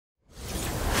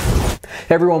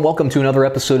Hey everyone, welcome to another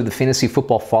episode of the Fantasy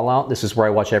Football Fallout. This is where I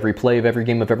watch every play of every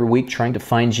game of every week, trying to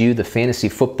find you the fantasy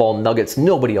football nuggets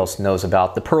nobody else knows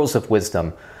about, the pearls of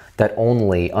wisdom that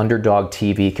only Underdog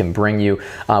TV can bring you.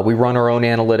 We run our own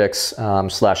analytics,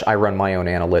 I run my own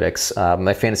analytics.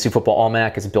 My Fantasy Football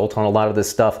Almanac is built on a lot of this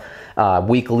stuff.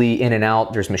 Weekly, in and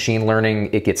out, there's machine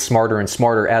learning. It gets smarter and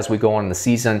smarter as we go on in the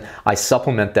season. I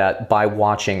supplement that by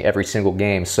watching every single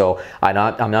game. So I'm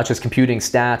not just computing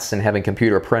stats and having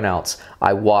computer printouts.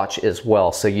 I watch as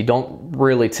well. So you don't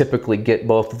really typically get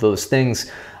both of those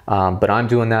things. But I'm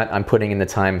doing that. I'm putting in the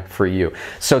time for you.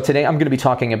 So today I'm going to be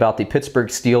talking about the Pittsburgh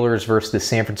Steelers versus the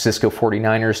San Francisco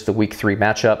 49ers, the Week 3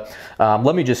 matchup.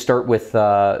 Let me just start with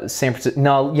San Francisco.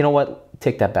 No, you know what?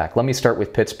 Take that back. Let me start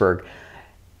with Pittsburgh.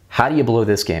 How do you blow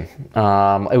this game?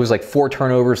 It was like 4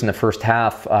 turnovers in the first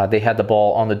half. They had the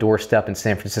ball on the doorstep in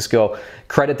San Francisco.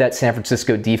 Credit that San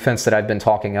Francisco defense that I've been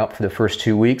talking up for the first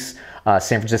 2 weeks.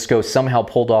 San Francisco somehow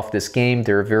pulled off this game.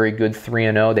 They're a very good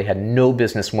 3-0. They had no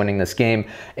business winning this game.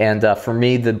 And for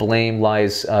me, the blame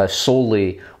lies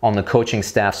solely on the coaching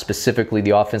staff, specifically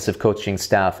the offensive coaching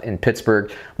staff in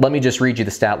Pittsburgh. Let me just read you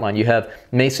the stat line. You have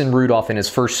Mason Rudolph in his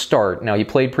first start. Now, he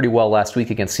played pretty well last week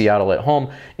against Seattle at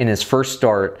home. In his first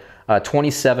start,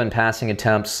 27 passing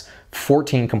attempts,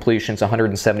 14 completions,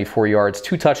 174 yards,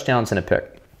 2 touchdowns, and a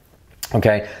pick.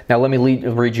 Okay, now let me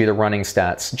read you the running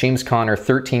stats. James Conner,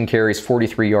 13 carries,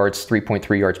 43 yards,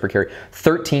 3.3 yards per carry.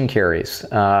 13 carries.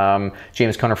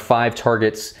 James Conner, 5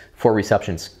 targets, 4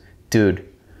 receptions. Dude,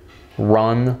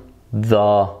 run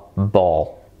the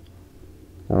ball.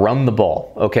 Run the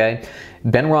ball, okay?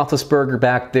 Ben Roethlisberger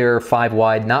back there, 5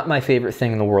 wide. Not my favorite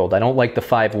thing in the world. I don't like the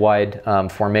 5 wide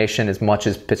formation as much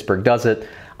as Pittsburgh does it.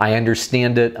 I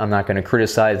understand it. I'm not going to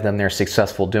criticize them. They're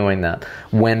successful doing that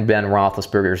when Ben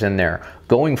Roethlisberger's in there.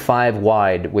 Going 5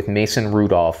 wide with Mason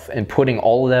Rudolph and putting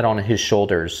all of that on his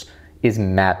shoulders is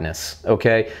madness,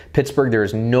 okay? Pittsburgh, there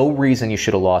is no reason you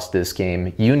should have lost this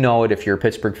game. You know it if you're a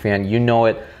Pittsburgh fan. You know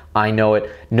it. I know it.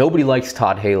 Nobody likes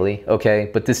Todd Haley, okay?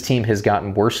 But this team has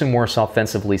gotten worse and worse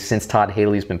offensively since Todd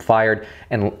Haley's been fired.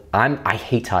 And I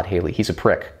hate Todd Haley. He's a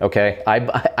prick, okay?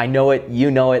 I know it. You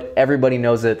know it. Everybody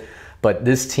knows it. But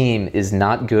this team is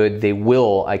not good. They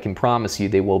will, I can promise you,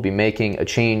 they will be making a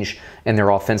change in their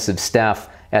offensive staff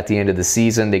at the end of the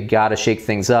season. They got to shake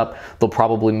things up. They'll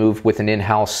probably move with an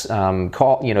in-house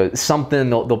call, something.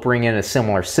 They'll bring in a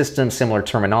similar system, similar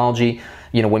terminology.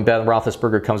 When Ben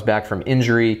Roethlisberger comes back from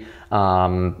injury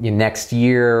next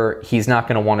year, he's not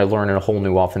going to want to learn a whole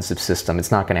new offensive system.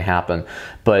 It's not going to happen.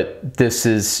 But this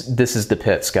is the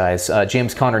Pitts, guys.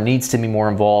 James Conner needs to be more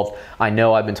involved. I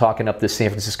know I've been talking up this San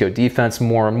Francisco defense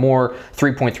more and more.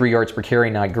 3.3 yards per carry,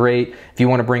 not great. If you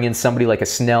want to bring in somebody like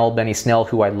Benny Snell,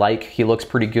 who I like, he looks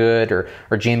pretty good, or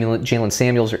Jalen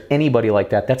Samuels, or anybody like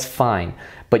that, that's fine.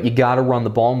 But you got to run the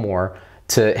ball more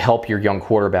to help your young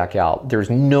quarterback out. There's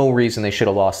no reason they should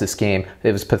have lost this game.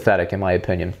 It was pathetic, in my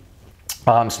opinion.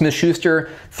 Smith-Schuster,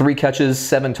 3 catches,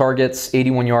 7 targets,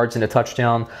 81 yards and a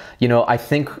touchdown. I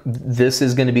think this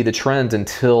is going to be the trend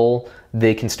until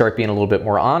they can start being a little bit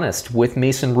more honest. With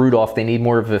Mason Rudolph, they need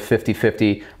more of a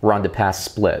 50-50 run-to-pass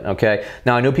split, okay?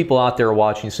 Now, I know people out there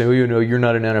watching say, oh, you're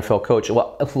not an NFL coach.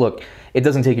 Well, look, it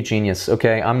doesn't take a genius,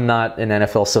 okay? I'm not an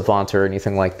NFL savant or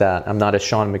anything like that. I'm not a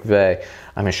Sean McVay.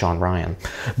 I'm a Sean Ryan.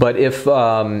 But if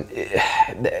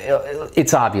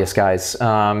it's obvious, guys.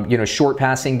 Short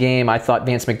passing game. I thought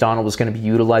Vance McDonald was going to be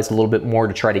utilized a little bit more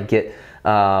to try to get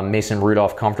Mason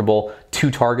Rudolph comfortable.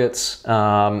 2 targets.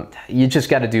 You just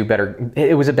got to do better.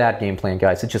 It was a bad game plan,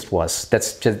 guys. It just was.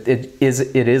 It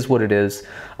is what it is.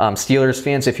 Steelers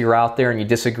fans, if you're out there and you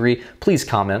disagree, please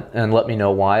comment and let me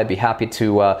know why. I'd be happy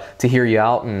to hear you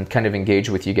out and kind of engage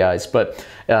with you guys. But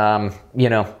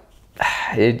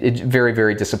it's very,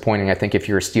 very disappointing, I think, if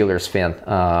you're a Steelers fan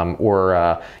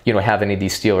or have any of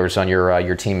these Steelers on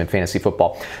your team in fantasy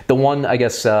football. The one, I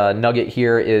guess, nugget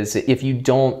here is if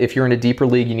you're in a deeper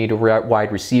league, you need a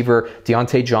wide receiver.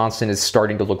 Deontay Johnson is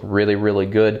starting to look really, really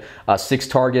good. 6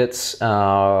 targets,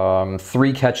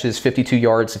 3 catches, 52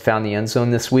 yards, found the end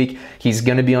zone this week. He's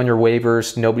going to be on your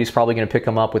waivers. Nobody's probably going to pick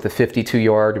him up with a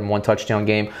 52-yard and 1 touchdown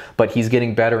game, but he's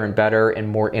getting better and better and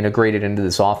more integrated into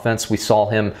this offense. We saw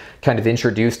him kind of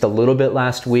introduced a little bit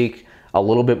last week, a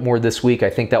little bit more this week.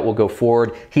 I think that will go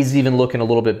forward. He's even looking a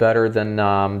little bit better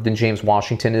than James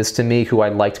Washington is to me, who I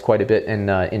liked quite a bit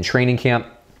in training camp.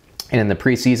 And in the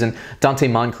preseason, Dante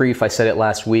Moncrief, I said it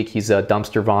last week, he's a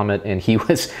dumpster vomit, and he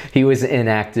was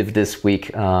inactive this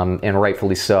week, and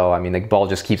rightfully so. I mean, the ball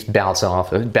just keeps bouncing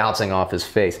off his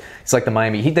face. It's like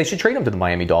the they should trade him to the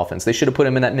Miami Dolphins. They should have put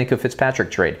him in that Minka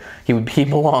Fitzpatrick trade. He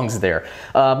belongs there.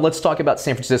 Let's talk about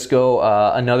San Francisco.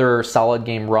 Another solid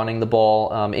game running the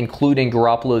ball, including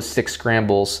Garoppolo's 6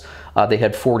 scrambles. They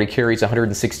had 40 carries,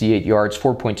 168 yards,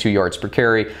 4.2 yards per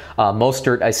carry.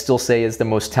 Mostert, I still say, is the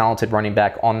most talented running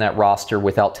back on that roster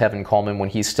without Tevin Coleman when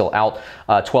he's still out.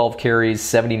 12 carries,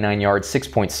 79 yards,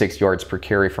 6.6 yards per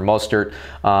carry for Mostert.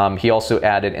 He also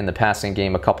added in the passing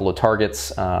game a couple of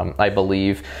targets, I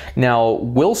believe. Now,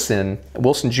 Wilson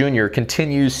Jr.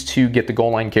 continues to get the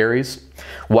goal line carries.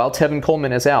 While Tevin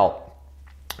Coleman is out,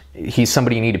 he's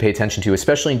somebody you need to pay attention to,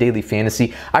 especially in daily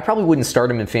fantasy. I probably wouldn't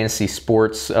start him in fantasy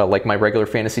sports like my regular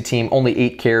fantasy team. Only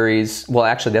 8 carries. Well,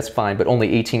 actually, that's fine, but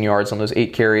only 18 yards on those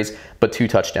 8 carries, but 2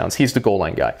 touchdowns. He's the goal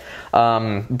line guy.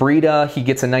 Breida, he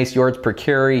gets a nice yards per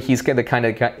carry. He's the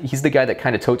guy that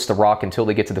kind of totes the rock until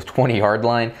they get to the 20-yard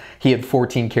line. He had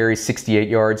 14 carries, 68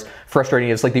 yards. Frustrating.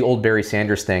 It's like the old Barry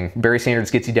Sanders thing. Barry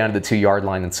Sanders gets you down to the 2-yard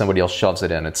line and somebody else shoves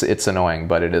it in. It's annoying,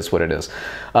 but it is what it is.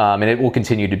 And it will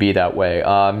continue to be that way.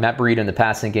 Matt Breida in the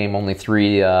passing game, only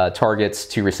 3 targets,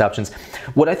 2 receptions.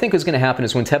 What I think is going to happen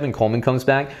is when Tevin Coleman comes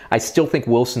back, I still think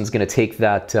Wilson's going to take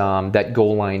that that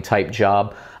goal line type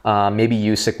job. Maybe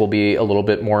Usyk will be a little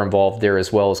bit more involved there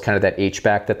as well as kind of that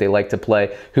H-back that they like to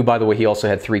play, who, by the way, he also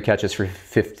had 3 catches for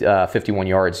 51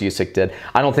 yards, Usyk did.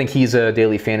 I don't think he's a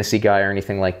daily fantasy guy or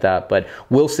anything like that, but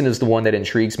Wilson is the one that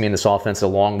intrigues me in this offense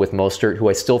along with Mostert, who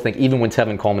I still think, even when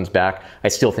Tevin Coleman's back, I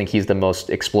still think he's the most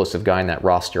explosive guy in that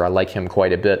roster. I like him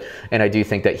quite a bit, and I do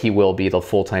think that he will be the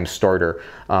full-time starter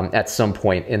at some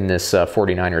point in this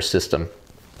 49ers system.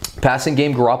 Passing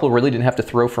game, Garoppolo really didn't have to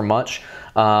throw for much.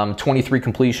 23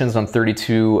 completions on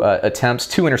 32 attempts,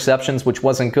 2 interceptions, which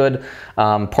wasn't good.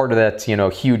 Part of that,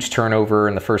 huge turnover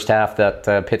in the first half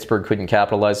that Pittsburgh couldn't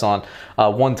capitalize on.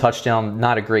 1 touchdown,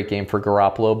 not a great game for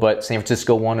Garoppolo, but San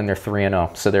Francisco won and they're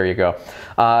 3-0. So there you go.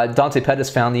 Dante Pettis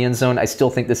found the end zone. I still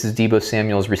think this is Deebo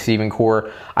Samuel's receiving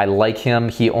core. I like him.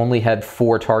 He only had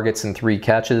 4 targets and 3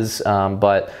 catches,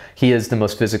 but he is the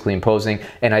most physically imposing.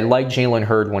 And I like Jalen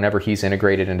Hurd whenever he's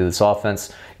integrated into this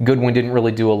offense. Goodwin didn't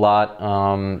really do a lot.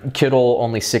 Kittle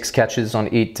only 6 catches on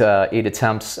 8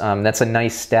 attempts. That's a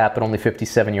nice stat, but only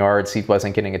 57 yards. He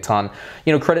wasn't getting a ton.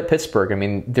 Credit Pittsburgh. I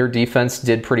mean, their defense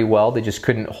did pretty well. They just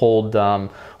couldn't hold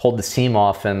the team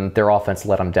off, and their offense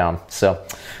let them down. So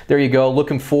there you go.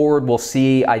 Looking forward, we'll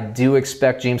see. I do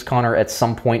expect James Conner at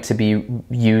some point to be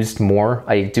used more.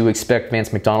 I do expect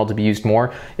Vance McDonald to be used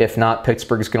more. If not,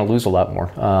 Pittsburgh is going to lose a lot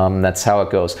more. That's how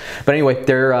it goes. But anyway,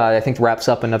 there I think wraps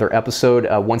up another episode.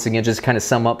 Once again, just kind of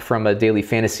sum up from a daily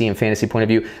fantasy and fantasy point of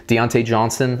view. Deontay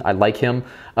Johnson, I like him.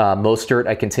 Mostert,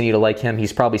 I continue to like him.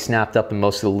 He's probably snapped up in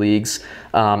most of the leagues.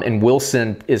 And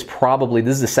Wilson is probably,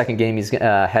 this is the second game he's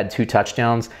had 2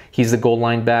 touchdowns. He's the goal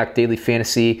line back, daily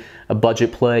fantasy, a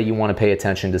budget play. You want to pay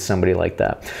attention to somebody like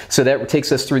that. So that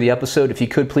takes us through the episode. If you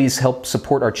could please help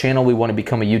support our channel. We want to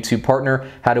become a YouTube partner.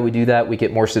 How do we do that? We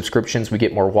get more subscriptions, we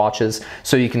get more watches.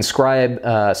 So you can subscribe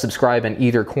in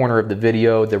either corner of the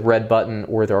video, the red button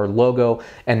or our logo,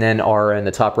 and then in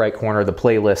the top right corner, the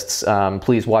playlists.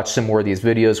 Please watch some more of these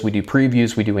videos. We do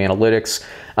previews, we do analytics,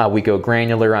 we go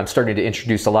granular. I'm starting to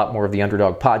introduce a lot more of the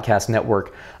Underdog Podcast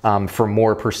Network for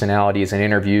more personalities and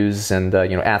interviews and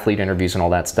athlete interviews and all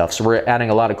that stuff. So we're adding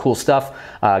a lot of cool stuff.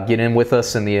 Get in with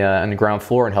us in the ground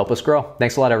floor and help us grow.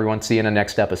 Thanks a lot, everyone. See you in the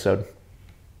next episode.